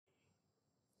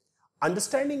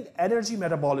Understanding energy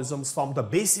metabolism forms the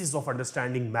basis of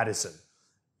understanding medicine.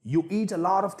 You eat a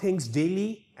lot of things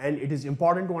daily, and it is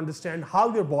important to understand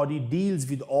how your body deals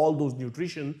with all those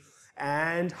nutrition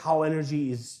and how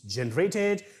energy is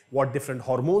generated, what different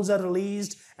hormones are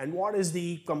released, and what is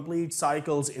the complete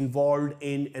cycles involved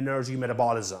in energy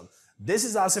metabolism. This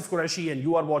is Asif Qureshi and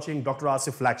you are watching Dr.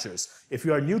 Asif Lectures. If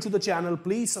you are new to the channel,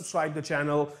 please subscribe to the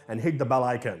channel and hit the bell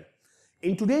icon.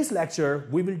 In today's lecture,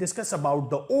 we will discuss about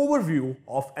the overview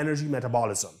of energy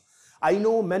metabolism. I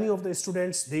know many of the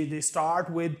students, they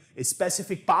start with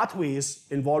specific pathways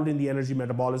involved in the energy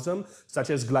metabolism,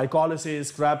 such as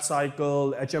glycolysis, Krebs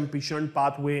cycle, HMP shunt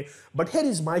pathway. But here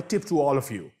is my tip to all of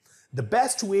you. The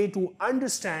best way to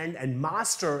understand and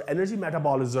master energy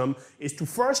metabolism is to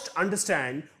first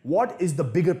understand what is the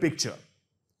bigger picture.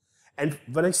 And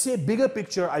when I say bigger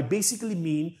picture, I basically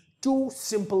mean two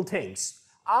simple things.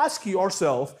 Ask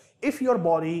yourself if your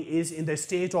body is in the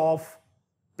state of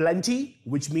plenty,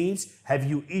 which means have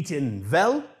you eaten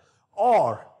well,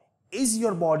 or is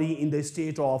your body in the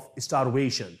state of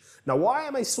starvation? Now, why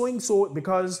am I saying so?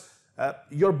 Because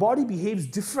your body behaves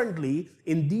differently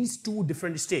in these two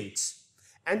different states.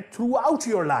 And throughout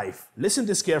your life, listen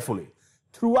this carefully,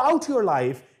 throughout your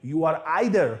life, you are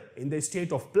either in the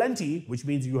state of plenty, which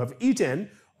means you have eaten,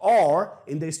 or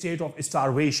in the state of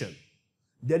starvation.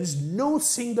 There is no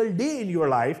single day in your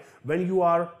life when you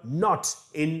are not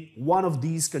in one of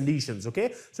these conditions,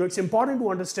 okay? So it's important to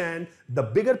understand the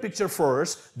bigger picture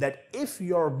first, that if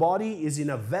your body is in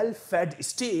a well-fed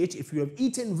state, if you have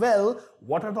eaten well,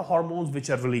 what are the hormones which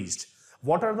are released?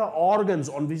 What are the organs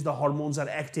on which the hormones are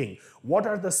acting? What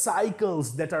are the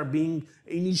cycles that are being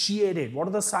initiated? What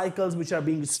are the cycles which are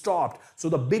being stopped? So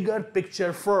the bigger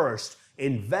picture first,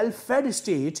 in well-fed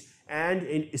state and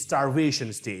in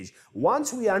starvation stage.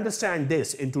 Once we understand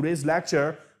this in today's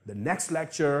lecture, the next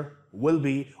lecture will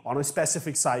be on a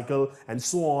specific cycle and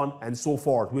so on and so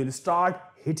forth. We'll start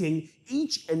hitting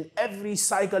each and every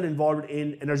cycle involved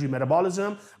in energy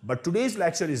metabolism, but today's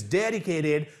lecture is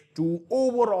dedicated to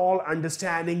overall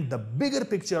understanding the bigger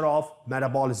picture of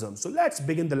metabolism. So let's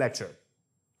begin the lecture.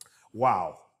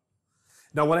 Wow.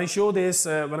 Now, when I show this,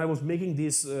 when I was making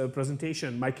this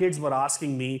presentation, my kids were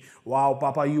asking me, wow,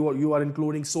 Papa, you are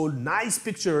including so nice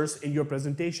pictures in your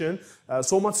presentation,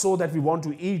 so much so that we want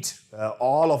to eat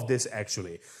all of this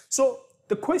actually. So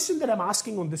the question that I'm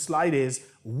asking on this slide is,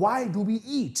 why do we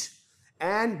eat?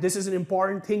 And this is an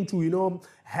important thing to,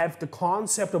 have the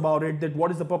concept about it, that what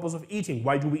is the purpose of eating?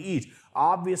 Why do we eat?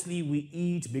 Obviously, we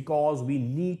eat because we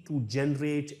need to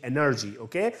generate energy,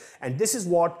 okay? And this is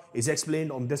what is explained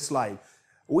on this slide.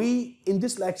 In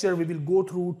this lecture, we will go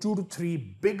through 2 to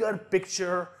 3 bigger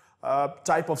picture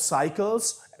type of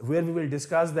cycles, where we will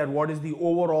discuss that what is the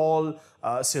overall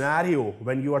scenario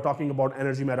when you are talking about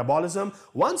energy metabolism.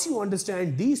 Once you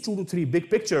understand these 2 to 3 big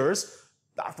pictures,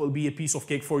 that will be a piece of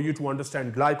cake for you to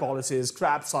understand glycolysis,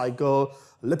 Krebs cycle,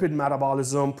 lipid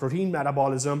metabolism, protein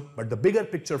metabolism, but the bigger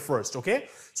picture first, okay?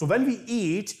 So when we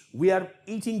eat, we are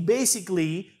eating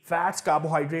basically fats,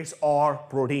 carbohydrates, or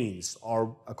proteins,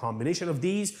 or a combination of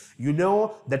these. You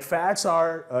know that fats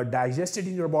are digested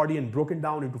in your body and broken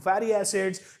down into fatty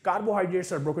acids,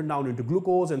 carbohydrates are broken down into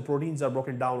glucose, and proteins are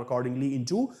broken down accordingly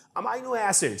into amino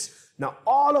acids. Now,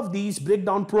 all of these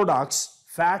breakdown products,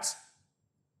 fats,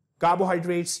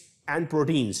 carbohydrates, and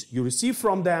proteins, you receive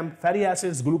from them fatty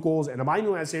acids, glucose, and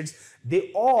amino acids.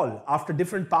 They all, after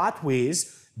different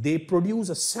pathways, they produce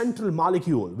a central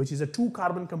molecule, which is a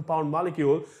 2-carbon compound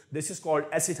molecule. This is called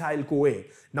acetyl-CoA.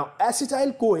 Now,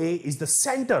 acetyl-CoA is the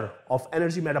center of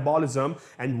energy metabolism,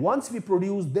 and once we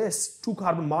produce this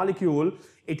 2-carbon molecule,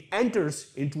 it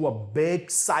enters into a big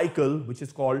cycle, which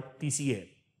is called TCA,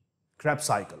 Krebs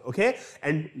cycle, okay?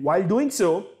 And while doing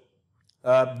so,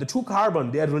 the 2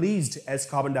 carbon, they are released as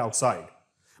carbon dioxide.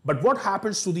 But what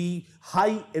happens to the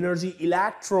high energy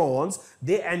electrons?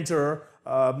 They enter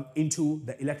into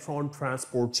the electron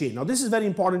transport chain. Now, this is very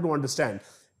important to understand.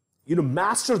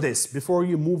 Master this before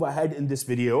you move ahead in this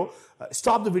video.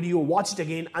 Stop the video, watch it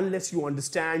again unless you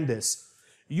understand this.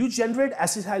 You generate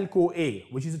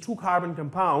acetyl-CoA, which is a 2-carbon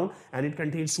compound, and it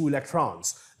contains 2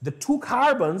 electrons. The 2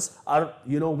 carbons are,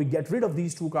 we get rid of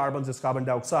these 2 carbons as carbon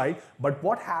dioxide, but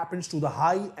what happens to the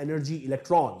high energy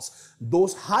electrons?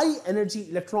 Those high energy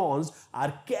electrons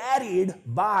are carried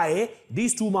by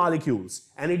these 2 molecules,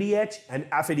 NADH and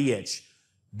FADH.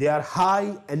 They are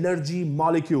high energy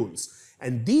molecules.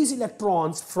 And these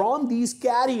electrons from these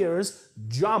carriers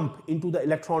jump into the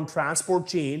electron transport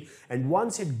chain, and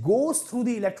once it goes through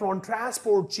the electron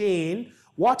transport chain,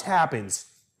 what happens?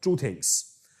 2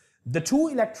 things. The two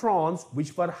electrons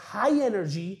which were high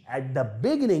energy at the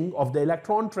beginning of the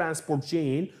electron transport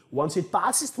chain, once it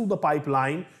passes through the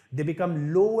pipeline, they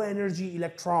become low energy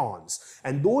electrons.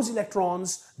 And those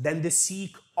electrons, then they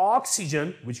seek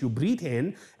oxygen, which you breathe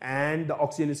in, and the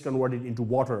oxygen is converted into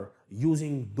water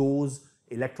using those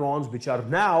electrons which are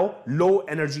now low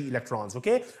energy electrons.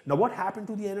 Okay, now what happened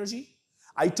to the energy?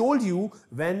 I told you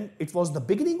when it was the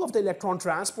beginning of the electron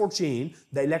transport chain,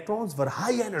 the electrons were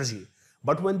high energy.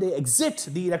 But when they exit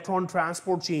the electron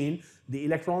transport chain, the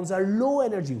electrons are low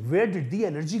energy. Where did the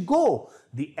energy go?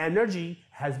 The energy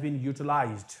has been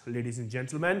utilized, ladies and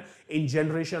gentlemen, in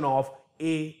generation of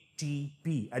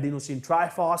ATP, adenosine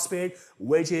triphosphate,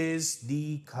 which is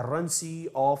the currency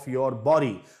of your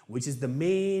body, which is the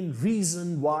main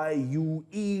reason why you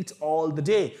eat all the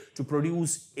day, to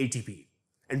produce ATP.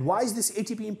 And why is this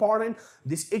ATP important?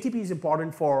 This ATP is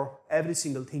important for every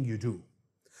single thing you do.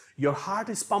 Your heart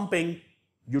is pumping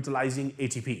utilizing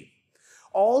ATP.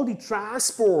 All the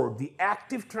transport, the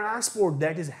active transport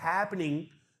that is happening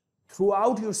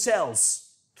throughout your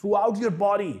cells, throughout your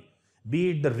body,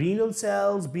 be it the renal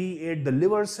cells, be it the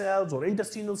liver cells or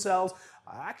intestinal cells,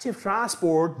 active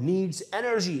transport needs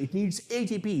energy. It needs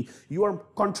ATP. You are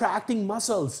contracting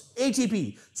muscles,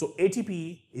 ATP. So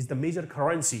ATP is the major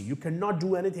currency. You cannot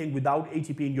do anything without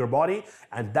ATP in your body,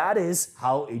 and that is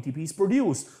how ATP is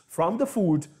produced from the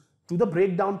food to the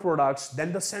breakdown products,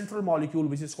 then the central molecule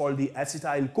which is called the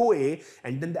acetyl-CoA,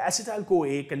 and then the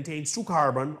acetyl-CoA contains two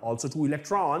carbon, also two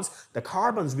electrons. The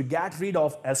carbons we get rid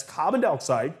of as carbon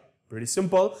dioxide, pretty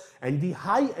simple, and the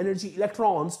high energy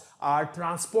electrons are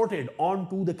transported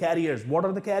onto the carriers. What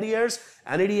are the carriers?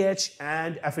 NADH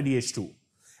and FADH2.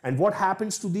 And what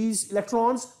happens to these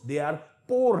electrons? They are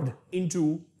poured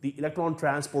into the electron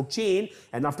transport chain,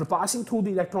 and after passing through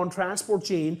the electron transport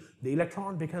chain, the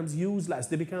electron becomes useless.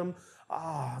 They become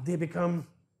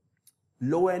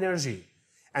low energy,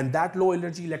 and that low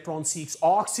energy electron seeks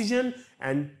oxygen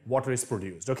and water is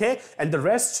produced. Okay, and the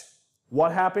rest,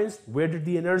 what happens? Where did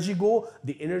the energy go?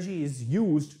 The energy is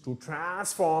used to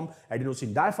transform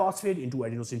adenosine diphosphate into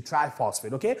adenosine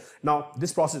triphosphate. Okay, now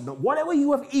this process, now whatever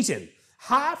you have eaten,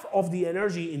 half of the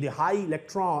energy in the high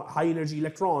energy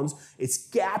electrons is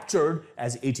captured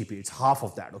as ATP. It's half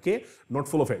of that, okay? Not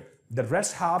full of it. The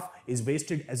rest half is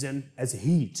wasted as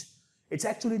heat. It's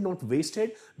actually not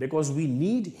wasted because we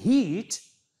need heat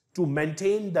to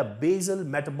maintain the basal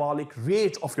metabolic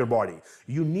rate of your body.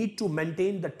 You need to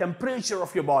maintain the temperature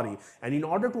of your body. And in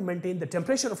order to maintain the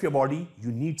temperature of your body,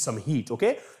 you need some heat,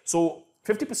 okay? So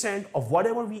 50% of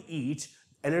whatever we eat,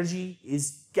 energy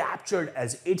is captured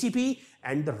as ATP,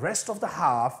 and the rest of the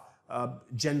half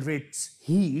generates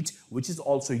heat, which is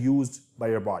also used by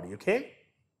your body, okay?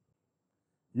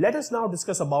 Let us now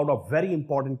discuss about a very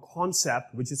important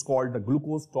concept which is called the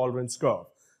glucose tolerance curve.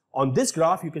 On this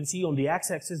graph, you can see on the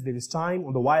x-axis there is time,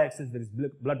 on the y-axis there is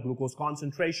blood glucose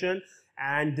concentration,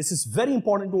 and this is very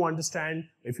important to understand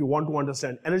if you want to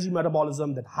understand energy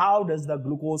metabolism, that how does the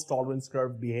glucose tolerance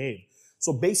curve behave.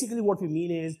 So basically what we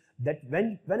mean is that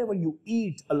whenever you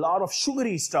eat a lot of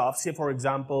sugary stuff, say for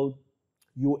example,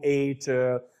 you ate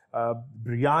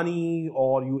biryani,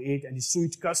 or you ate any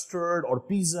sweet custard or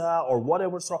pizza or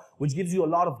whatever, which gives you a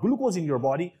lot of glucose in your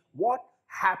body, what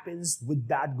happens with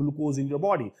that glucose in your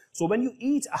body? So when you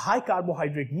eat a high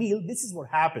carbohydrate meal, this is what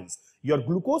happens. Your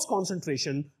glucose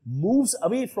concentration moves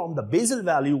away from the basal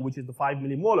value, which is the 5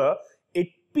 millimolar, it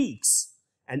peaks.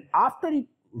 And after it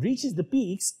reaches the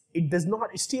peaks, it does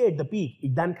not stay at the peak.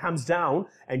 It then comes down,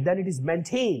 and then it is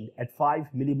maintained at 5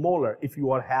 millimolar if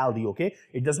you are healthy, okay?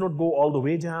 It does not go all the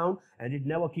way down, and it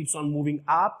never keeps on moving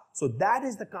up. So that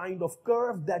is the kind of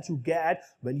curve that you get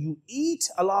when you eat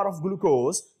a lot of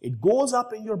glucose. It goes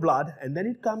up in your blood, and then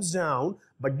it comes down,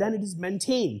 but then it is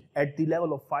maintained at the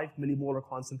level of 5 millimolar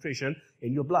concentration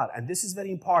in your blood. And this is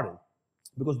very important,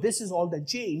 because this is all that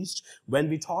changed when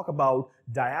we talk about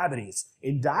diabetes.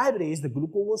 In diabetes, the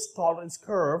glucose tolerance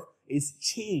curve is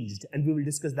changed, and we will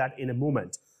discuss that in a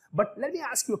moment. But let me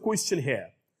ask you a question here.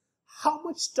 How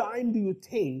much time do you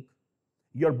think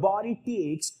your body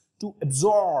takes to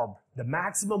absorb the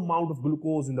maximum amount of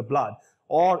glucose in the blood?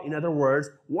 Or in other words,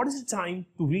 what is the time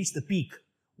to reach the peak?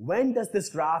 When does this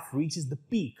graph reaches the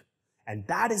peak? And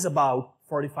that is about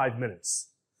 45 minutes.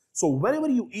 So whenever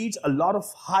you eat a lot of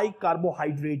high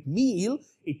carbohydrate meal,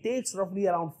 it takes roughly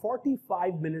around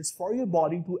 45 minutes for your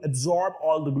body to absorb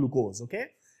all the glucose, okay?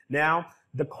 Now,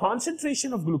 the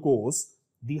concentration of glucose,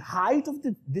 the height of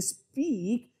this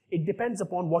peak, it depends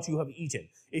upon what you have eaten.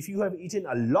 If you have eaten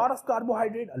a lot of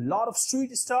carbohydrate, a lot of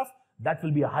sweet stuff, that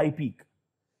will be a high peak.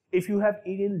 If you have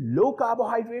eaten low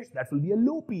carbohydrates, that will be a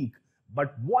low peak.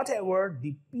 But whatever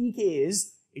the peak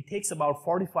is, it takes about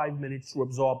 45 minutes to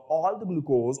absorb all the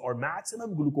glucose or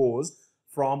maximum glucose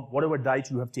from whatever diet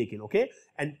you have taken, okay?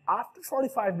 And after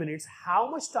 45 minutes, how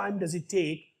much time does it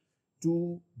take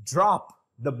to drop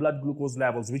the blood glucose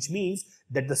levels, which means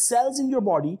that the cells in your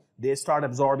body, they start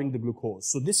absorbing the glucose.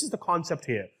 So this is the concept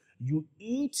here. You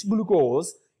eat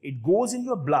glucose, it goes in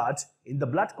your blood, in the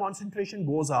blood concentration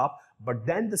goes up, but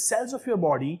then the cells of your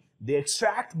body, they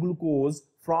extract glucose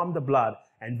from the blood.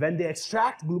 And when they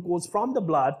extract glucose from the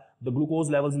blood, the glucose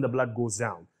levels in the blood goes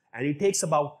down. And it takes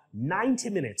about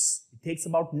 90 minutes. It takes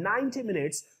about 90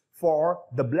 minutes for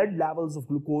the blood levels of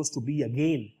glucose to be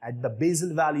again at the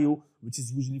basal value, which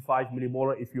is usually 5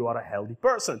 millimolar if you are a healthy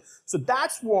person. So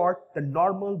that's what the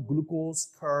normal glucose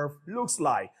curve looks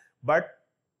like. But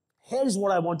here's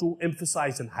what I want to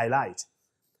emphasize and highlight.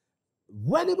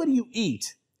 Whenever you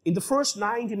eat, in the first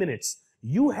 90 minutes,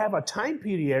 you have a time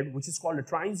period which is called a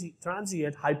transient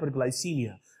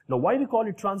hyperglycemia. Now, why we call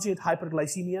it transient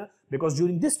hyperglycemia? Because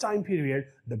during this time period,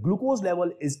 the glucose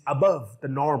level is above the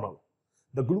normal.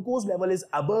 The glucose level is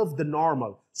above the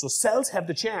normal. So cells have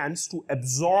the chance to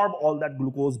absorb all that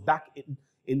glucose back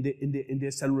in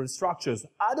their cellular structures.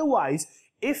 Otherwise,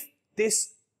 if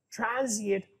this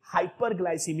transient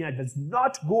hyperglycemia does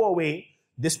not go away,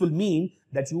 this will mean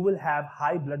that you will have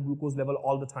high blood glucose level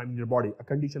all the time in your body, a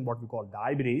condition what we call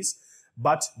diabetes.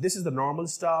 But this is the normal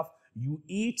stuff. You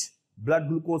eat, blood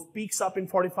glucose peaks up in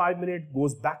 45 minutes,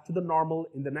 goes back to the normal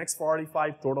in the next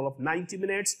 45, total of 90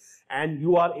 minutes, and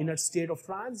you are in a state of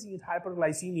transient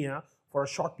hyperglycemia for a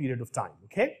short period of time,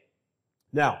 okay?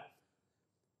 Now,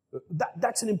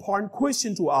 that's an important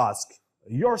question to ask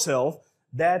yourself,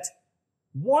 that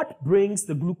what brings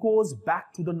the glucose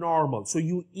back to the normal? So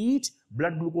you eat,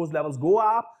 blood glucose levels go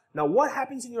up. Now what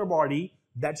happens in your body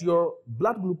that your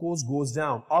blood glucose goes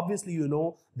down? Obviously, you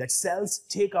know that cells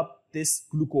take up this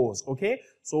glucose, okay?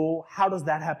 So how does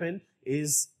that happen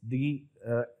is the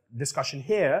discussion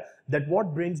here, that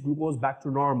what brings glucose back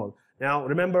to normal. Now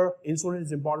remember, insulin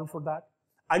is important for that.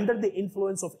 Under the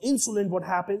influence of insulin, what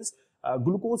happens?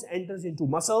 Glucose enters into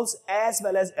muscles as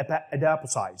well as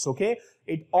adipocytes, okay?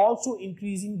 It also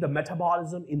increasing the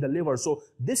metabolism in the liver. So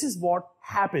this is what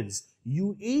happens.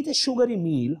 You eat a sugary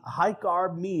meal, a high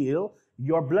carb meal,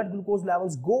 your blood glucose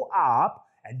levels go up,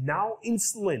 and now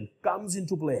insulin comes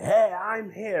into play. Hey,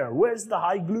 I'm here. Where's the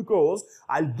high glucose?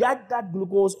 I'll get that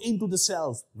glucose into the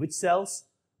cells. Which cells?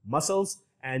 Muscles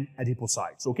and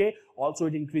adipocytes, okay? Also,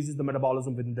 it increases the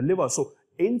metabolism within the liver. So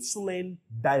insulin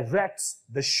directs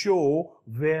the show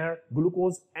where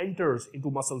glucose enters into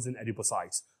muscles and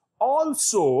adipocytes.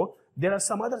 Also, there are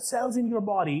some other cells in your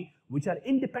body which are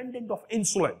independent of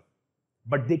insulin,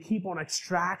 but they keep on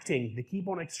extracting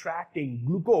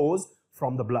glucose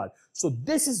from the blood. So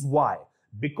this is why,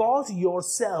 because your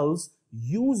cells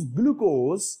use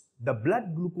glucose, the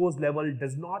blood glucose level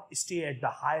does not stay at the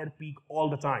higher peak all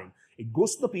the time. It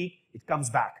goes to the peak, it comes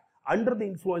back. Under the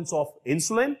influence of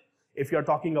insulin, if you're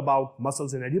talking about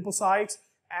muscles and adipocytes,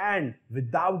 and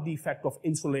without the effect of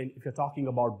insulin, if you're talking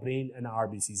about brain and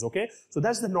RBCs, okay? So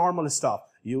that's the normal stuff.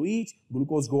 You eat,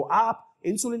 glucose go up,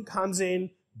 insulin comes in,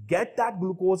 get that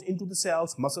glucose into the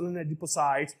cells, muscle and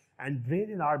adipocytes, and brain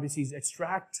and RBCs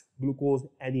extract glucose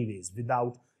anyways,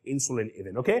 without insulin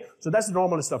even, okay? So that's the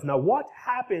normal stuff. Now, what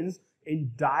happens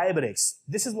in diabetics?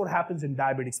 This is what happens in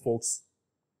diabetics, folks.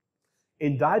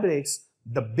 In diabetics,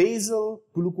 the basal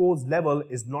glucose level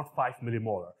is not 5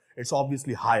 millimolar. It's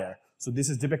obviously higher. So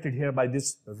this is depicted here by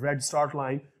this red start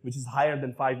line, which is higher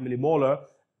than 5 millimolar.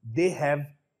 They have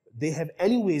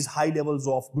anyways high levels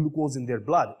of glucose in their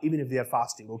blood, even if they are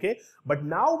fasting, okay? But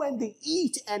now when they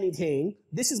eat anything,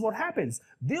 this is what happens.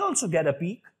 They also get a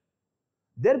peak.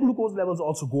 Their glucose levels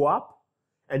also go up,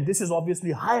 and this is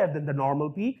obviously higher than the normal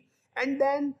peak. And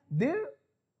then their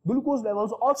glucose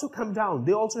levels also come down.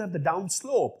 They also have the down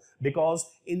slope, because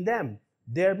in them,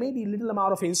 there may be little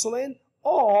amount of insulin,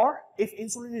 or if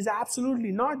insulin is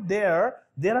absolutely not there,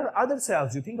 there are other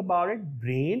cells. You think about it,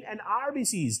 brain and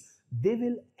RBCs. They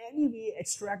will anyway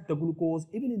extract the glucose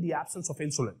even in the absence of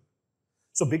insulin.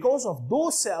 So because of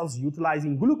those cells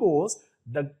utilizing glucose,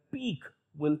 the peak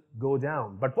will go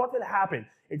down. But what will happen?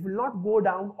 It will not go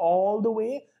down all the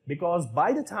way, because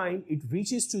by the time it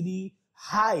reaches to the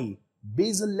high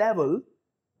basal level,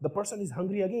 the person is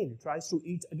hungry again. It tries to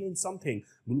eat again something.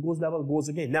 Glucose level goes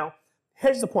again. Now,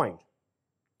 here's the point.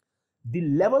 The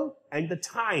level and the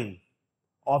time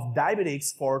of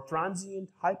diabetics for transient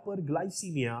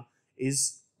hyperglycemia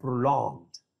is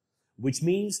prolonged, which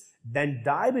means then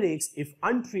diabetics, if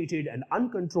untreated and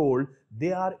uncontrolled,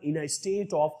 they are in a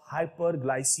state of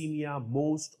hyperglycemia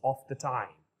most of the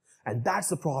time. And that's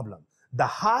the problem. The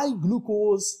high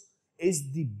glucose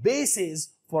is the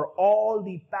basis for all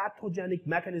the pathogenic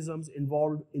mechanisms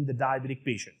involved in the diabetic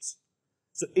patients.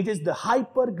 So it is the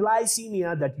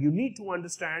hyperglycemia that you need to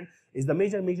understand is the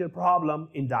major problem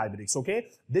in diabetics, okay?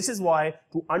 This is why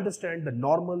to understand the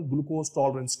normal glucose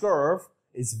tolerance curve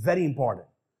is very important.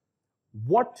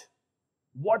 What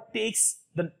takes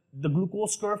the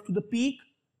glucose curve to the peak?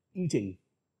 Eating.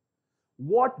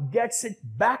 What gets it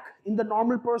back in the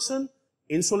normal person?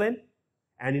 Insulin.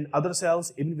 And in other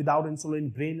cells, even without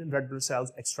insulin, brain and red blood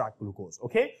cells extract glucose,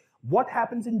 okay? What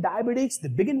happens in diabetics? They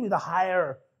begin with a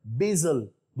higher basal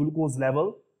glucose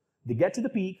level. They get to the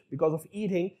peak because of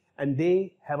eating, and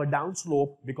they have a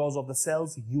downslope because of the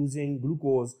cells using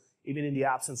glucose even in the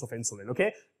absence of insulin,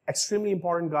 okay? Extremely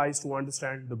important, guys, to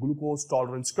understand the glucose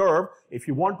tolerance curve if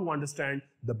you want to understand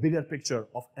the bigger picture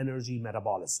of energy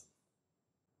metabolism.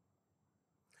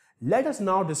 Let us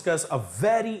now discuss a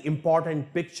very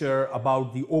important picture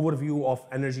about the overview of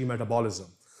energy metabolism.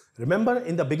 Remember,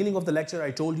 in the beginning of the lecture,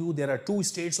 I told you there are two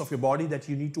states of your body that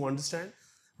you need to understand,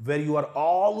 where you are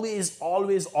always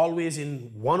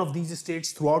in one of these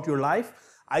states throughout your life.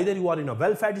 Either you are in a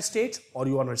well-fed state or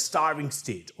you are in a starving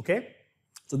state, okay?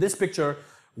 So this picture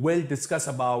will discuss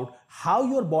about how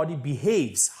your body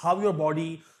behaves, how your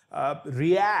body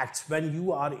reacts when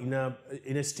you are in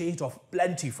a state of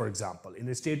plenty, for example, in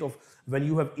a state of when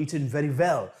you have eaten very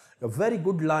well, a very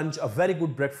good lunch, a very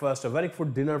good breakfast, a very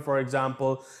good dinner, for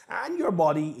example, and your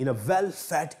body in a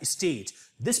well-fed state.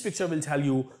 This picture will tell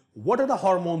you what are the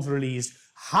hormones released,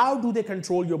 how do they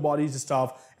control your body's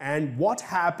stuff, and what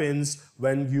happens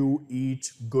when you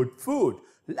eat good food.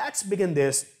 Let's begin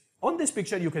this. On this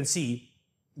picture, you can see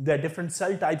there are different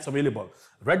cell types available: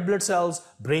 red blood cells,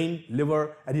 brain,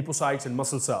 liver, adipocytes, and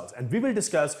muscle cells. And we will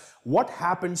discuss what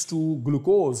happens to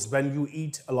glucose when you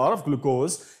eat a lot of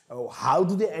glucose, how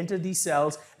do they enter these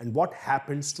cells, and what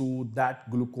happens to that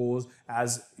glucose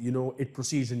as it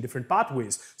proceeds in different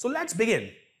pathways. So let's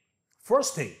begin.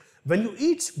 First thing, when you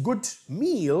eat good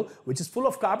meal, which is full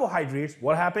of carbohydrates,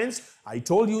 what happens? I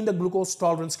told you in the glucose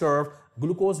tolerance curve,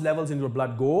 glucose levels in your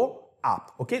blood go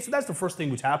up. Okay, so that's the first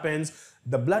thing which happens.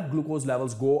 The blood glucose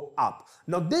levels go up.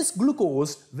 Now this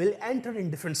glucose will enter in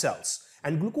different cells,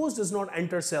 and glucose does not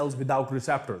enter cells without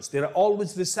receptors. There are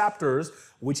always receptors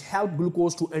which help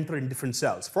glucose to enter in different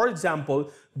cells. For example,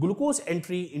 glucose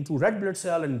entry into red blood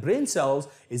cell and brain cells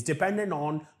is dependent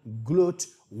on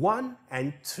GLUT1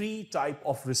 and 3 type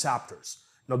of receptors.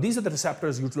 Now these are the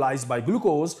receptors utilized by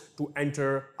glucose to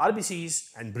enter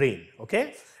RBCs and brain,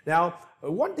 okay? Now,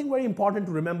 one thing very important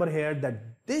to remember here,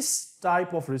 that this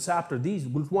type of receptor, these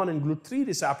GLUT1 and GLUT3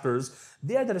 receptors,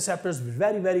 they are the receptors with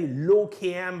very low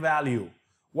Km value.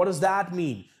 What does that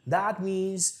mean? That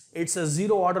means it's a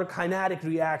zero order kinetic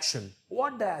reaction.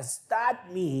 What does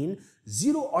that mean?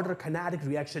 Zero order kinetic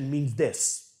reaction means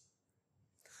this: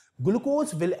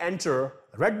 glucose will enter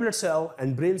red blood cell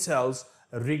and brain cells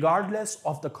regardless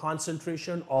of the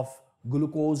concentration of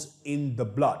glucose in the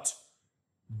blood.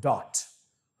 Dot.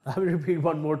 I will repeat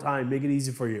one more time, make it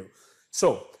easy for you.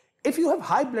 So, if you have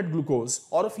high blood glucose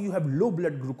or if you have low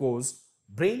blood glucose,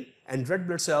 brain and red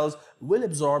blood cells will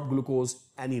absorb glucose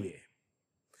anyway.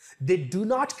 They do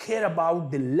not care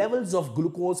about the levels of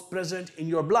glucose present in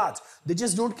your blood. They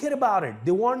just don't care about it.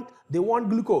 They want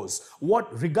glucose.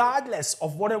 Regardless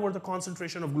of whatever the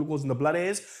concentration of glucose in the blood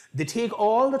is, they take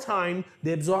all the time,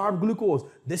 they absorb glucose.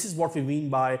 This is what we mean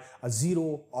by a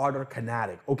zero order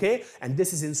kinetic, okay? And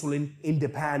this is insulin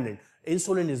independent.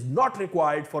 Insulin is not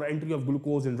required for entry of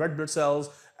glucose in red blood cells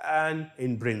and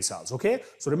in brain cells, okay?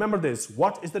 So remember this.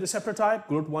 What is the receptor type?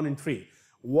 GLUT1 and 3.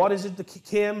 What is it, the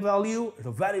Km value? It's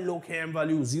a very low Km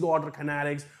value, zero order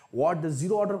kinetics. What does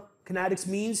zero order kinetics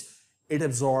means? It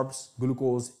absorbs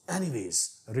glucose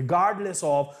anyways, regardless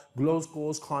of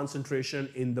glucose concentration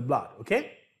in the blood,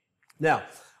 okay? Now,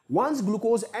 once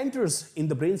glucose enters in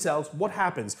the brain cells, what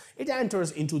happens? It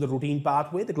enters into the routine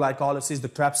pathway, the glycolysis, the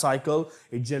Krebs cycle.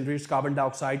 It generates carbon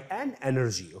dioxide and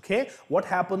energy, okay? What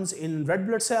happens in red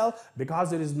blood cell?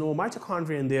 Because there is no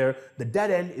mitochondria in there, the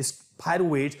dead end is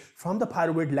pyruvate. From the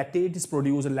pyruvate, lactate is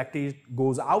produced, and lactate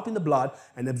goes out in the blood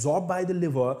and absorbed by the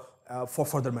liver for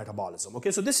further metabolism.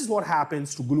 Okay, so this is what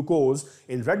happens to glucose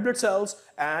in red blood cells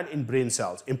and in brain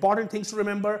cells. Important things to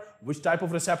remember: which type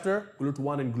of receptor?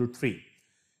 GLUT1 and GLUT3.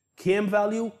 Km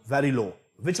value, very low.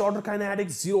 Which order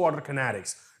kinetics? Zero order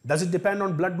kinetics. Does it depend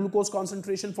on blood glucose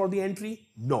concentration for the entry?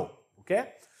 No.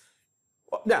 Okay.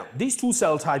 Now, these two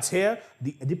cell types here,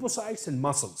 the adipocytes and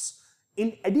muscles.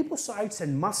 In adipocytes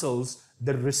and muscles,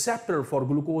 the receptor for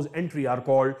glucose entry are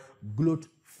called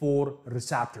GLUT4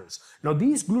 receptors. Now,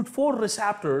 these GLUT4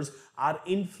 receptors are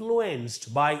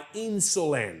influenced by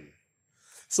insulin.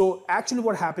 So actually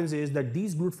what happens is that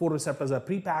these GLUT4 receptors are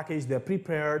pre-packaged, they're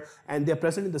prepared, and they're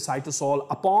present in the cytosol.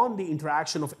 Upon the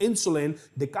interaction of insulin,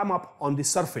 they come up on the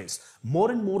surface. More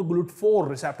and more GLUT4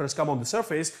 receptors come on the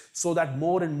surface so that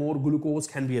more and more glucose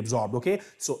can be absorbed, okay?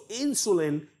 So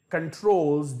insulin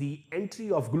controls the entry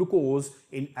of glucose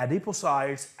in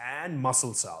adipocytes and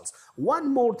muscle cells.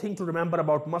 One more thing to remember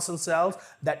about muscle cells,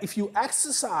 that if you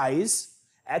exercise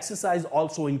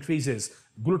also increases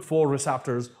GLUT4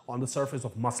 receptors on the surface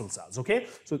of muscle cells, okay?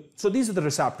 So these are the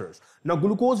receptors. Now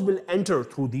glucose will enter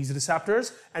through these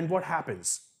receptors, and what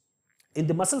happens? In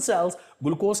the muscle cells,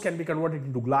 glucose can be converted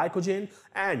into glycogen,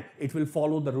 and it will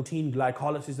follow the routine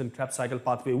glycolysis and Krebs cycle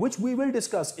pathway, which we will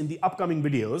discuss in the upcoming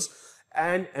videos,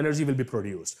 and energy will be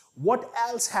produced. What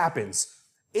else happens?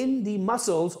 In the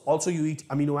muscles, also you eat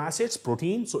amino acids,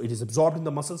 protein, so it is absorbed in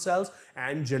the muscle cells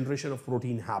and generation of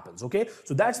protein happens, okay?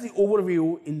 So that's the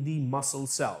overview in the muscle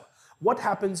cell. What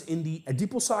happens in the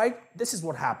adipocyte? This is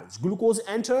what happens. Glucose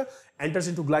enters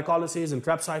into glycolysis and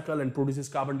Krebs cycle and produces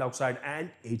carbon dioxide and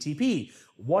ATP.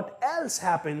 What else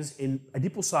happens in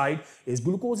adipocyte is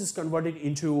glucose is converted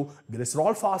into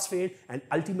glycerol phosphate and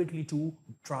ultimately to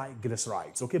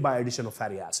triglycerides, okay, by addition of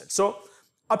fatty acids. So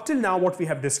up till now what we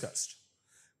have discussed.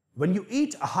 When you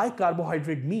eat a high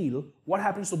carbohydrate meal, what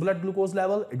happens to blood glucose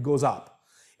level? It goes up.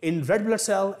 In red blood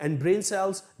cell and brain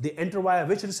cells, they enter via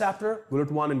which receptor?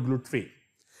 GLUT1 and GLUT3.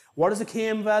 What is the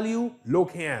Km value? Low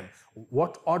Km.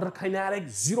 What order kinetic?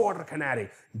 Zero order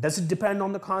kinetic. Does it depend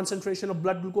on the concentration of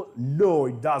blood glucose? No,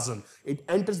 it doesn't. It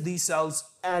enters these cells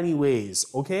anyways,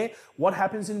 okay? What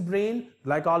happens in brain?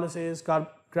 Glycolysis,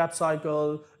 Krebs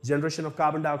cycle, generation of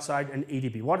carbon dioxide and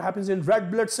ATP. What happens in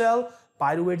red blood cell?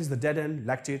 Pyruvate is the dead end,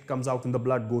 lactate comes out in the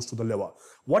blood, goes to the liver.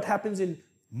 What happens in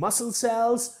muscle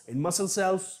cells? In muscle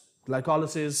cells,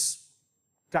 glycolysis,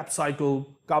 Krebs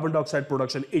cycle, carbon dioxide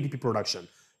production, ATP production,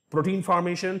 protein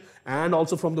formation, and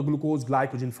also from the glucose,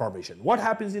 glycogen formation. What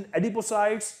happens in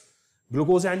adipocytes?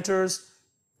 Glucose enters,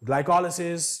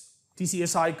 glycolysis, TCA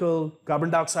cycle,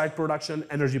 carbon dioxide production,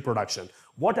 energy production.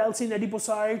 What else in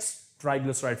adipocytes?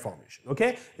 Triglyceride formation,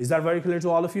 okay? Is that very clear to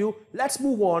all of you? Let's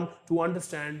move on to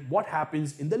understand what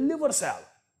happens in the liver cell.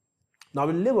 Now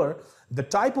in liver, the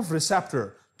type of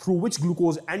receptor through which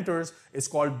glucose enters is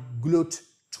called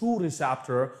GLUT2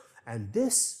 receptor, and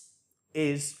this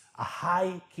is a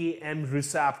high Km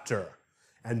receptor,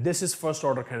 and this is first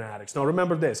order kinetics. Now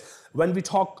remember this, when we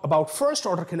talk about first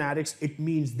order kinetics, it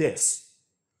means this: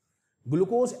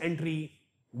 glucose entry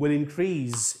will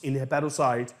increase in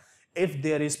hepatocytes if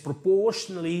there is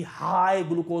proportionally high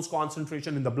glucose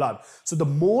concentration in the blood. So the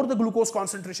more the glucose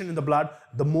concentration in the blood,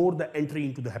 the more the entry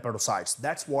into the hepatocytes.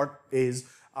 That's what is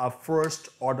a first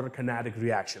order kinetic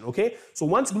reaction, okay? So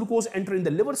once glucose enters in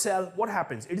the liver cell, what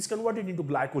happens? It is converted into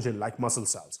glycogen like muscle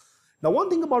cells. Now one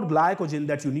thing about glycogen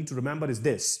that you need to remember is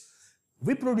this: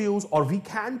 we produce, or we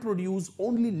can produce,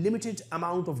 only limited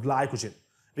amount of glycogen.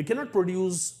 We cannot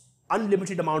produce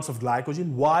unlimited amounts of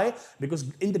glycogen. Why? Because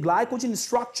in the glycogen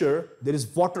structure, there is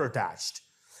water attached.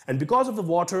 And because of the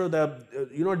water,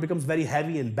 it becomes very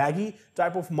heavy and baggy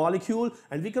type of molecule,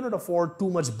 and we cannot afford too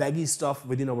much baggy stuff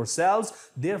within our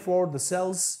cells. Therefore, the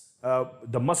cells,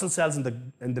 the muscle cells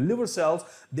and the liver cells,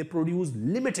 they produce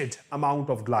limited amount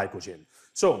of glycogen.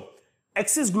 So,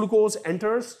 excess glucose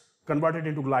enters, converted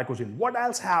into glycogen. What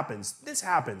else happens? This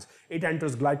happens. It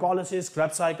enters glycolysis,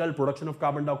 Krebs cycle, production of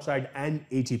carbon dioxide and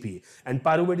ATP. And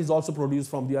pyruvate is also produced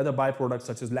from the other byproducts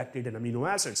such as lactate and amino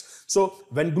acids. So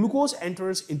when glucose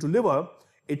enters into liver,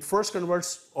 it first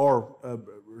converts, or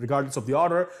regardless of the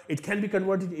order, it can be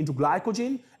converted into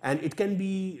glycogen, and it can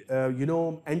be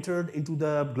entered into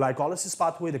the glycolysis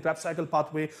pathway, the Krebs cycle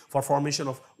pathway, for formation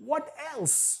of what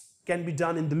else can be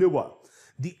done in the liver.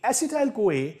 The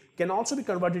acetyl-CoA can also be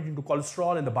converted into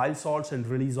cholesterol and the bile salts and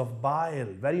release of bile,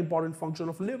 very important function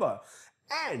of liver.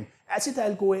 And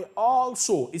acetyl-CoA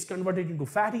also is converted into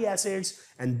fatty acids,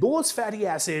 and those fatty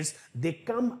acids, they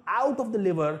come out of the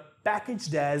liver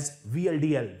packaged as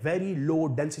VLDL, very low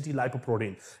density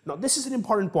lipoprotein. Now this is an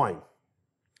important point.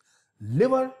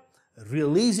 Liver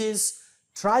releases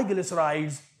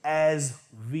triglycerides as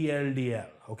VLDL,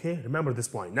 okay? Remember this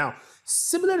point. Now,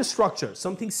 similar structure,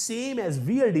 something same as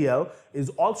VLDL, is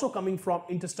also coming from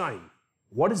intestine.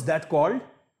 What is that called?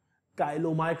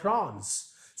 Chylomicrons.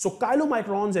 So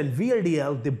chylomicrons and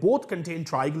VLDL, they both contain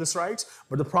triglycerides,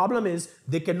 but the problem is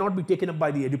they cannot be taken up by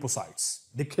the adipocytes.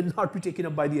 They cannot be taken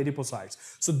up by the adipocytes.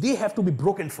 So they have to be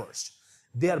broken first.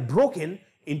 They are broken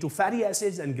into fatty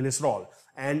acids and glycerol.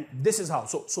 And this is how.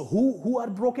 So who are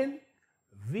broken?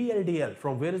 VLDL.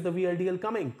 From where is the VLDL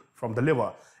coming? From the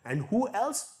liver. And who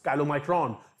else?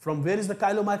 Chylomicron. From where is the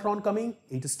chylomicron coming?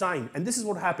 Intestine. And this is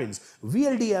what happens.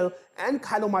 VLDL and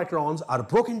chylomicrons are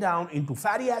broken down into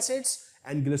fatty acids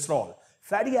and glycerol.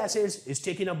 Fatty acids is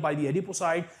taken up by the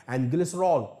adipocyte, and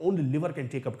glycerol, only liver can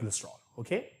take up glycerol.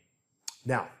 Okay?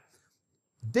 Now,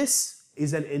 this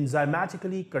is an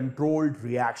enzymatically controlled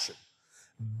reaction.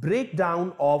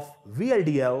 Breakdown of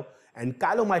VLDL and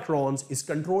chylomicrons is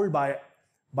controlled by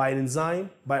an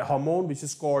enzyme, by a hormone which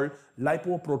is called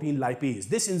lipoprotein lipase.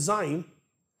 This enzyme,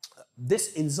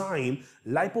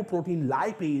 lipoprotein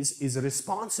lipase, is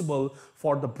responsible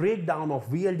for the breakdown of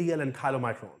VLDL and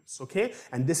chylomicrons, okay?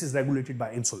 And this is regulated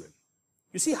by insulin.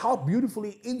 You see how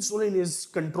beautifully insulin is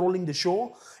controlling the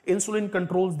show? Insulin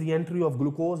controls the entry of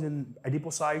glucose in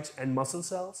adipocytes and muscle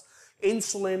cells.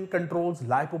 Insulin controls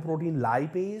lipoprotein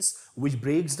lipase, which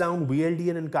breaks down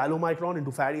VLDL and chylomicron into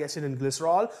fatty acid and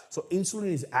glycerol. So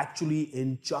insulin is actually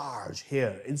in charge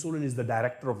here. Insulin is the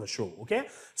director of the show, okay?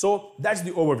 So that's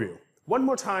the overview. One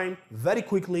more time, very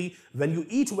quickly, when you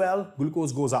eat well,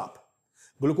 glucose goes up.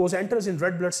 Glucose enters in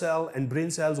red blood cell and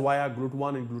brain cells via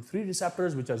GLUT1 and GLUT3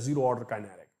 receptors, which are zero-order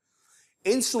kinetic.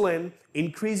 Insulin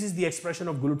increases the expression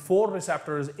of GLUT4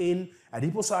 receptors in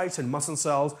adipocytes and muscle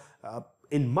cells.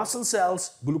 In muscle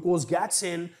cells, glucose gets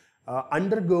in,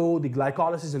 undergo the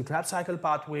glycolysis and Krebs cycle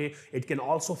pathway. It can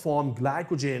also form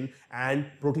glycogen, and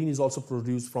protein is also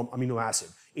produced from amino acid.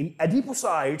 In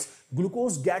adipocytes,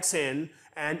 glucose gets in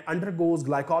and undergoes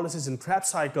glycolysis and Krebs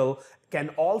cycle, can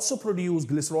also produce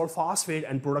glycerol phosphate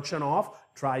and production of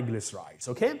triglycerides,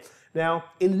 okay? Now,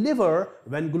 in liver,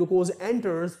 when glucose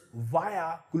enters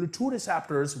via GLUT2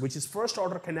 receptors, which is first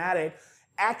order kinetic,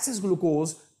 excess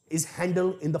glucose is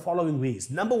handled in the following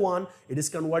ways. Number one, it is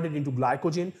converted into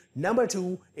glycogen. Number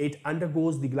two, it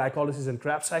undergoes the glycolysis and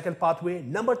Krebs cycle pathway.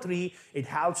 Number three, it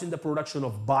helps in the production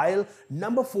of bile.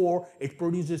 Number four, it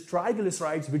produces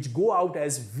triglycerides, which go out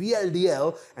as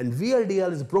VLDL, and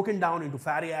VLDL is broken down into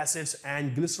fatty acids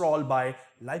and glycerol by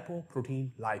lipoprotein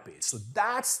lipase. So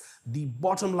that's the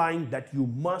bottom line that you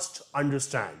must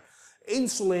understand.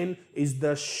 Insulin is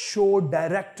the show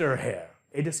director here.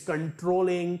 It is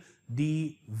controlling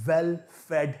the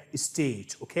well-fed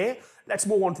state, okay? Let's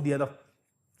move on to the other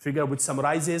figure, which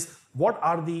summarizes what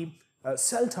are the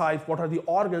cell types, what are the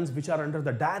organs which are under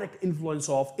the direct influence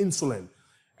of insulin.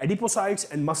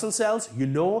 Adipocytes and muscle cells, you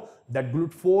know that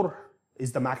GLUT4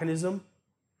 is the mechanism.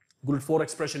 GLUT4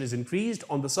 expression is increased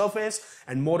on the surface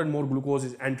and more glucose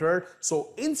is entered.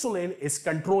 So insulin is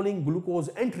controlling glucose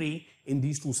entry in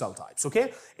these two cell types,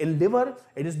 okay? In liver,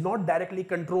 it is not directly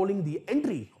controlling the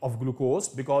entry of glucose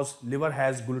because liver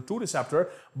has GLUT2 receptor,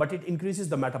 but it increases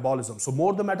the metabolism. So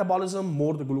more the metabolism,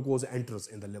 more the glucose enters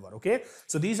in the liver, okay?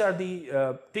 So these are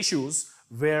the tissues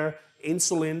where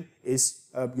insulin is,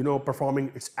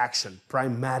 performing its action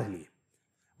primarily.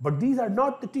 But these are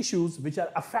not the tissues which are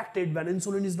affected when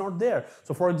insulin is not there.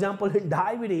 So for example, in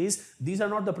diabetes, these are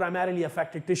not the primarily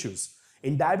affected tissues.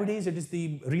 In diabetes, it is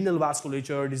the renal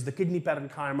vasculature, it is the kidney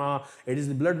parenchyma, it is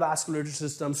the blood vasculature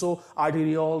system, so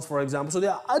arterioles, for example. So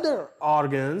there are other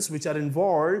organs which are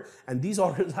involved, and these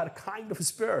organs are kind of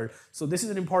spared. So this is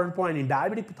an important point. In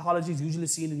diabetic pathology, is usually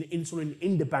seen in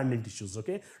insulin-independent tissues,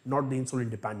 okay? Not the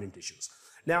insulin-dependent tissues.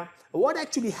 Now, what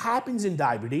actually happens in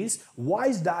diabetes? Why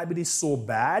is diabetes so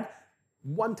bad?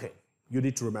 One thing you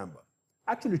need to remember.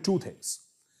 Actually, two things.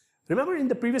 Remember in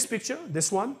the previous picture,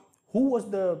 this one, who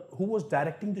was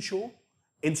directing the show?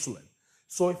 Insulin.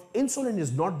 So if insulin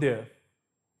is not there,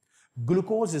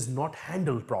 glucose is not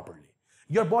handled properly.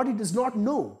 Your body does not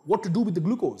know what to do with the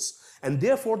glucose, and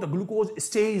therefore the glucose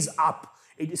stays up.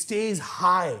 It stays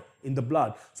high in the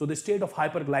blood. So the state of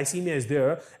hyperglycemia is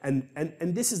there, and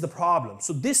this is the problem.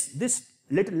 So this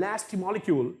little nasty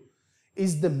molecule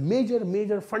is the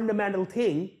major fundamental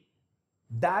thing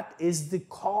that is the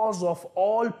cause of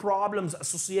all problems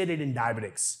associated in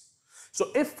diabetics. So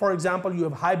if, for example, you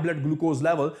have high blood glucose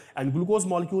level and glucose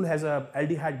molecule has a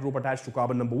aldehyde group attached to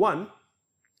carbon number 1,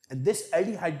 and this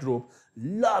aldehyde group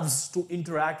loves to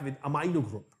interact with amino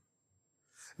group.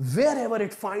 Wherever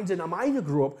it finds an amino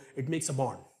group, it makes a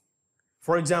bond.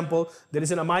 For example, there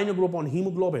is an amino group on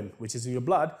hemoglobin, which is in your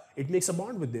blood. It makes a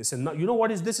bond with this. And now, you know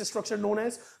what is this structure known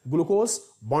as? Glucose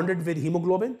bonded with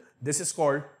hemoglobin. This is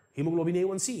called hemoglobin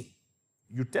A1C.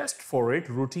 You test for it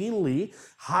routinely,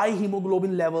 high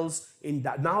hemoglobin levels in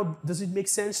that. Now, does it make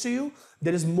sense to you?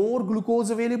 There is more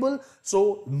glucose available.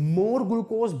 So more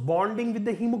glucose bonding with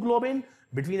the hemoglobin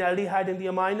between aldehyde and the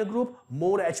amino group,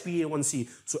 more HbA1c.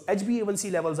 So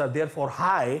HbA1c levels are therefore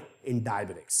high in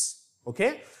diabetics.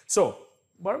 Okay? So,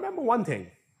 but remember one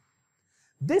thing.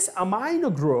 This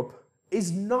amino group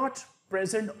is not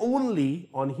present only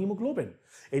on hemoglobin.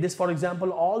 It is, for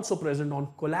example, also present on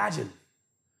collagen.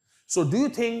 So do you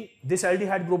think this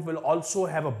aldehyde group will also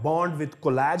have a bond with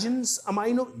collagen's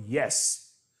amino?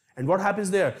 Yes. And what happens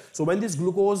there? So when this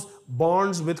glucose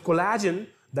bonds with collagen,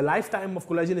 the lifetime of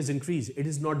collagen is increased. It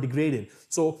is not degraded.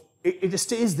 So it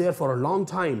stays there for a long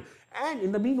time. And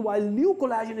in the meanwhile, new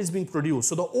collagen is being produced.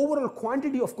 So the overall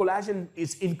quantity of collagen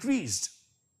is increased.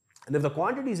 And if the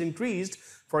quantity is increased,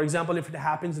 for example, if it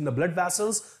happens in the blood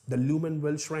vessels, the lumen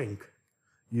will shrink.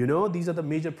 You know, these are the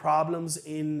major problems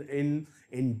in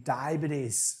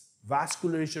diabetes,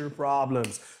 vasculature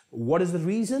problems. What is the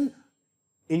reason?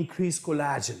 Increased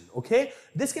collagen, okay?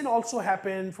 This can also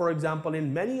happen, for example,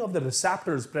 in many of the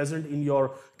receptors present in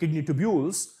your kidney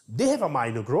tubules. They have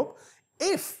amino group.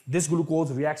 If this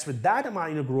glucose reacts with that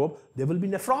amino group, there will be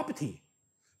nephropathy.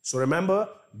 So remember,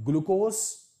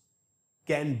 glucose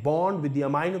can bond with the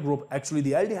amino group. Actually,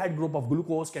 the aldehyde group of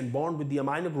glucose can bond with the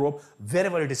amino group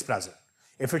wherever it is present.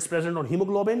 If it's present on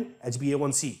hemoglobin,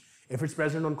 HbA1c. If it's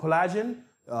present on collagen,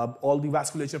 all the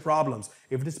vasculature problems.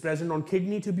 If it is present on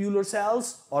kidney tubular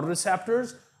cells or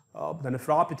receptors, the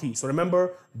nephropathy. So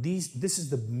remember, this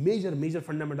is the major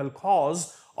fundamental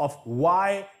cause of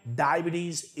why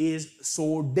diabetes is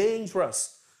so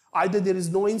dangerous. Either there is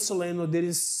no insulin or there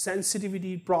is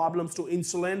sensitivity problems to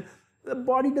insulin. The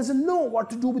body doesn't know what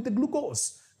to do with the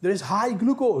glucose. There is high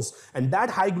glucose, and that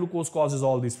high glucose causes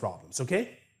all these problems,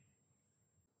 okay?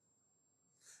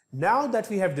 Now that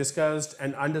we have discussed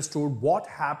and understood what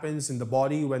happens in the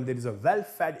body when there is a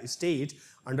well-fed state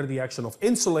under the action of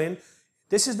insulin,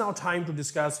 this is now time to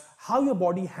discuss how your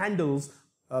body handles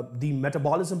the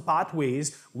metabolism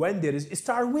pathways when there is a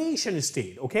starvation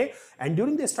state, okay? And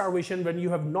during the starvation, when you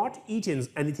have not eaten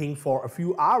anything for a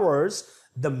few hours,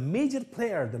 the major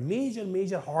player, the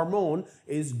major hormone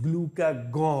is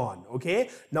glucagon, okay?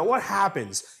 Now what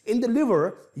happens? In the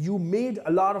liver, you made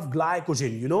a lot of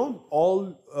glycogen, you know,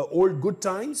 all old good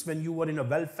times when you were in a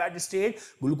well-fed state,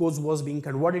 glucose was being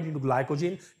converted into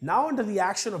glycogen. Now under the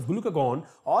action of glucagon,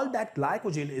 all that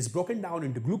glycogen is broken down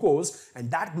into glucose,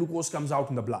 and that glucose comes out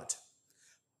in the blood.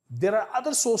 There are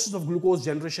other sources of glucose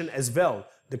generation as well.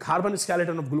 The carbon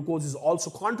skeleton of glucose is also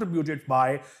contributed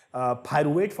by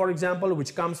pyruvate, for example,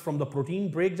 which comes from the protein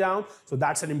breakdown. So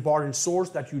that's an important source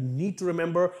that you need to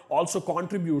remember, also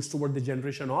contributes toward the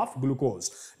generation of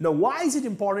glucose. Now, why is it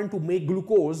important to make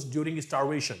glucose during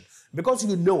starvation? Because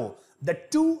you know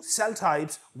that two cell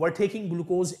types were taking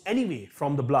glucose anyway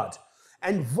from the blood,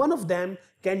 and one of them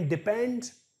can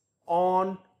depend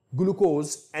on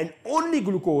glucose and only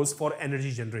glucose for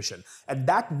energy generation. And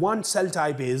that one cell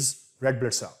type is red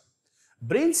blood cell.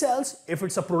 Brain cells, if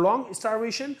it's a prolonged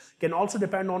starvation, can also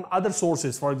depend on other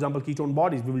sources, for example, ketone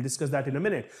bodies. We will discuss that in a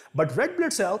minute. But red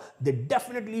blood cell, they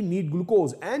definitely need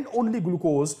glucose and only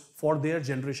glucose for their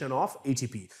generation of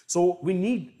ATP. So we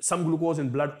need some glucose in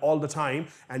blood all the time,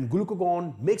 and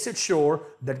glucagon makes it sure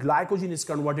that glycogen is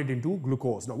converted into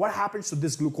glucose. Now what happens to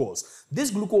this glucose?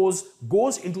 This glucose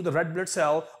goes into the red blood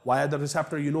cell via the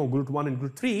receptor, you know, GLUT1 and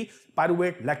GLUT3,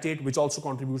 pyruvate, lactate, which also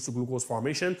contributes to glucose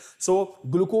formation. So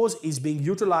glucose is being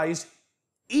utilized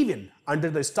even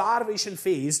under the starvation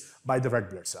phase by the red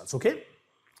blood cells, okay?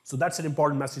 So that's an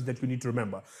important message that you need to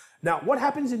remember. Now, what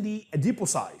happens in the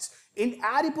adipocytes? In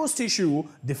adipose tissue,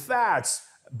 the fats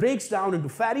breaks down into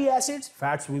fatty acids,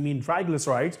 fats we mean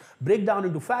triglycerides, break down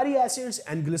into fatty acids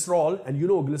and glycerol, and you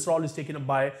know glycerol is taken up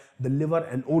by the liver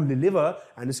and only liver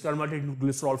and is converted into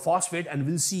glycerol phosphate, and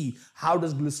we'll see how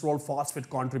does glycerol phosphate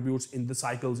contributes in the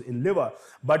cycles in liver.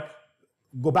 But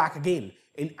go back again.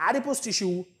 In adipose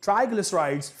tissue,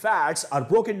 triglycerides, fats are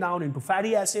broken down into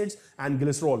fatty acids and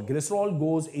glycerol. Glycerol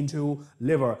goes into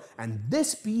liver, and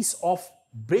this piece of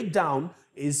breakdown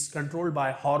is controlled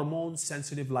by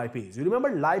hormone-sensitive lipase. You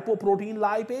remember lipoprotein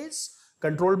lipase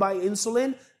controlled by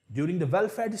insulin? During the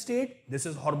well-fed state, this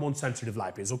is hormone-sensitive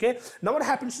lipase, okay? Now what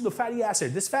happens to the fatty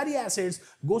acid? This fatty acids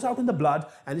goes out in the blood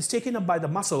and is taken up by the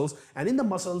muscles, and in the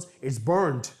muscles, it's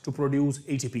burned to produce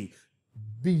ATP.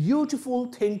 Beautiful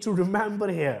thing to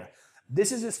remember here.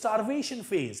 This is a starvation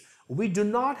phase. We do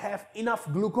not have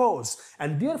enough glucose,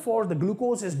 and therefore the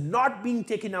glucose is not being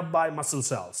taken up by muscle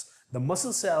cells. The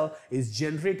muscle cell is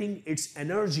generating its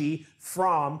energy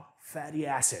from fatty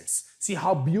acids. See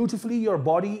how beautifully your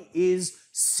body is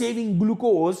saving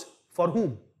glucose for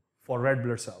whom? For red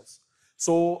blood cells.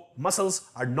 So muscles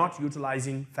are not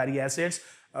utilizing fatty acids,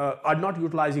 are not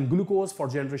utilizing glucose for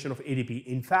generation of ATP.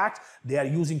 In fact, they are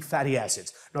using fatty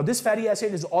acids. Now this fatty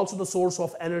acid is also the source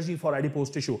of energy for adipose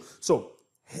tissue. So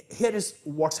here is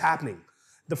what's happening.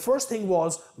 The first thing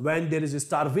was when there is a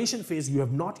starvation phase, you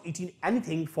have not eaten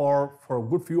anything for a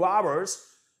good few hours.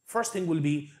 First thing will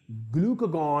be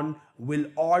glucagon will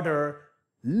order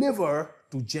liver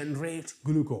to generate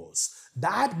glucose.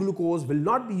 That glucose will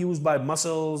not be used by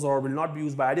muscles or will not be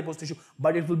used by adipose tissue,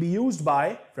 but it will be used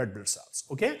by red blood cells.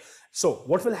 Okay? So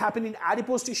what will happen in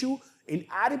adipose tissue? In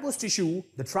adipose tissue,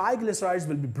 the triglycerides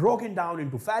will be broken down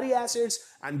into fatty acids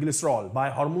and glycerol by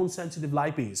hormone-sensitive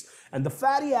lipase. And the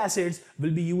fatty acids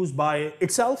will be used by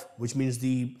itself, which means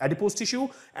the adipose tissue,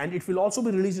 and it will also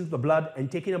be released into the blood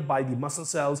and taken up by the muscle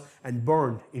cells and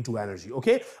burned into energy.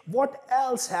 Okay? What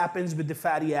else happens with the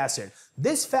fatty acid?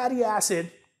 This fatty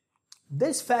acid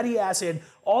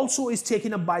also is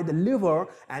taken up by the liver,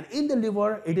 and in the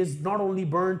liver, it is not only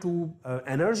burned to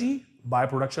energy by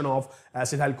production of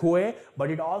acetyl-CoA,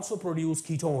 but it also produces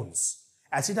ketones.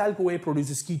 Acetyl-CoA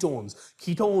produces ketones.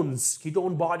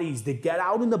 Ketone bodies, they get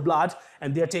out in the blood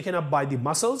and they are taken up by the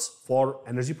muscles for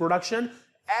energy production,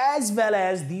 as well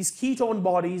as these ketone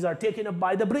bodies are taken up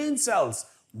by the brain cells.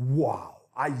 Wow,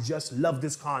 I just love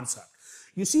this concept.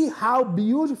 You see how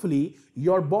beautifully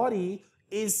your body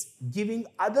is giving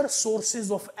other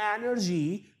sources of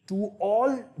energy to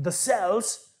all the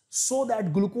cells so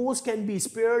that glucose can be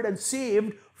spared and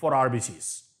saved for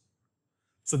RBCs.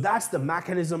 So that's the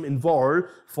mechanism involved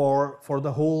for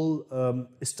the whole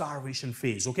starvation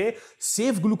phase, okay?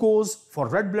 Save glucose for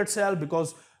red blood cell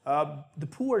because the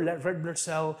poor red blood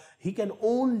cell, he can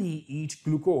only eat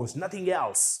glucose, nothing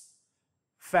else.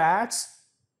 Fats,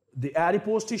 the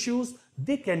adipose tissues,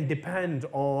 they can depend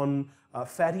on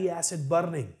fatty acid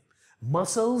burning.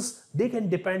 Muscles, they can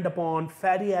depend upon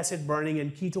fatty acid burning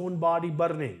and ketone body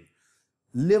burning.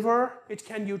 Liver, it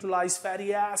can utilize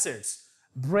fatty acids.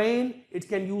 Brain, it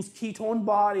can use ketone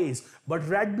bodies, but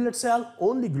red blood cell,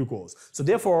 only glucose. So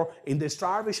therefore, in the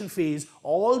starvation phase,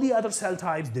 all the other cell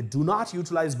types, they do not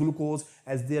utilize glucose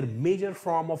as their major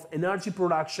form of energy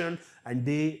production, and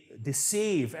they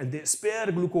save and they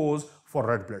spare glucose for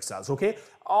red blood cells, okay?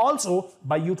 Also,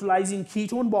 by utilizing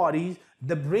ketone bodies,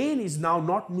 the brain is now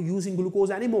not using glucose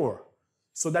anymore,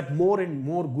 so that more and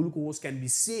more glucose can be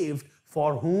saved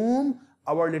for whom?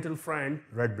 Our little friend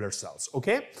red blood cells,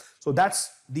 okay? So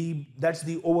that's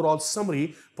the overall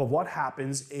summary for what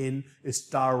happens in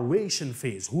starvation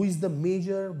phase. Who is the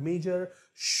major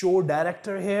show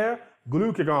director here?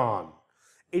 Glucagon.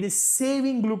 It is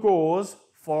saving glucose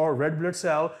for red blood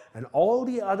cell, and all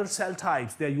the other cell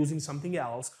types, they're using something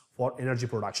else for energy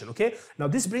production, okay? Now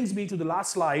this brings me to the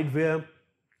last slide where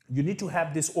you need to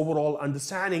have this overall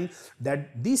understanding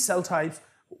that these cell types,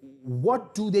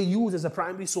 what do they use as a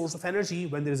primary source of energy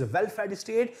when there is a well-fed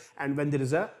state and when there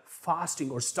is a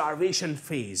fasting or starvation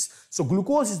phase. So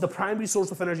glucose is the primary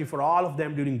source of energy for all of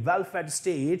them during well-fed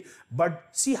state, but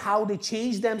see how they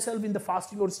change themselves in the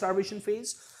fasting or starvation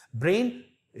phase? Brain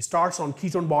starts on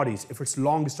ketone bodies if it's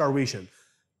long starvation.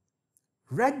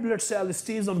 Red blood cell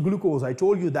stays on glucose. I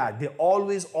told you that. They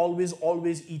always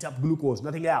eat up glucose,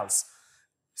 nothing else.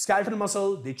 Skeletal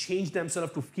muscle, they change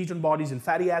themselves to ketone bodies and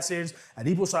fatty acids,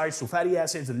 adipocytes to fatty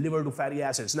acids, and liver to fatty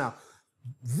acids. Now,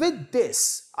 with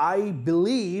this, I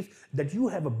believe that you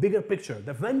have a bigger picture,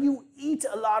 that when you eat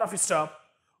a lot of stuff,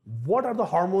 what are the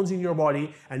hormones in your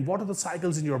body and what are the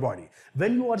cycles in your body?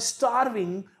 When you are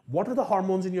starving, what are the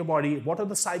hormones in your body? What are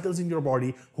the cycles in your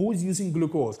body? Who is using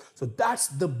glucose? So that's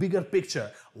the bigger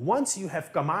picture. Once you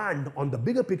have command on the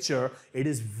bigger picture, it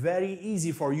is very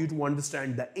easy for you to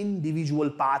understand the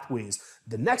individual pathways.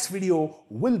 The next video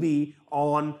will be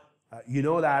on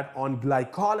on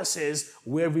glycolysis,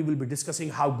 where we will be discussing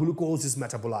how glucose is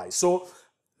metabolized. So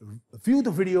view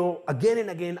the video again and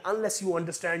again unless you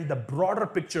understand the broader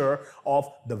picture of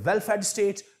the well-fed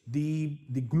state, the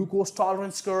glucose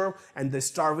tolerance curve, and the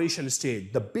starvation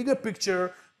state. The bigger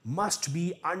picture must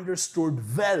be understood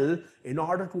well in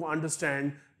order to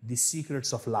understand the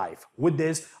secrets of life. With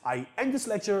this, I end this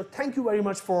lecture. Thank you very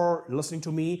much for listening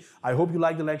to me. I hope you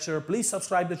liked the lecture. Please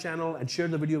subscribe to the channel and share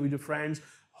the video with your friends.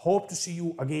 Hope to see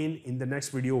you again in the next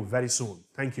video very soon.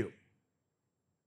 Thank you.